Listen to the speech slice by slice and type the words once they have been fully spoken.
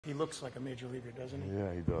He looks like a major leaguer, doesn't he?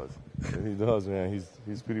 Yeah, he does. He does, man.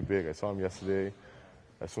 He's pretty big. I saw him yesterday.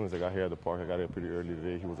 As soon as I got here at the park, I got here pretty early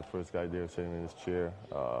today. He was the first guy there sitting in his chair.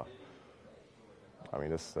 I mean,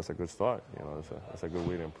 that's a good start. You know, that's a good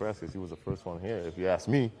way to impress because he was the first one here. If you ask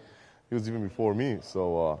me, he was even before me.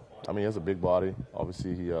 So, I mean, he has a big body.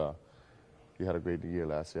 Obviously, he had a great year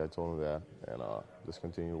last year. I told him that. And just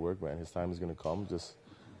continue to work, man. His time is going to come. Just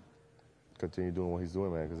continue doing what he's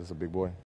doing, man, because it's a big boy.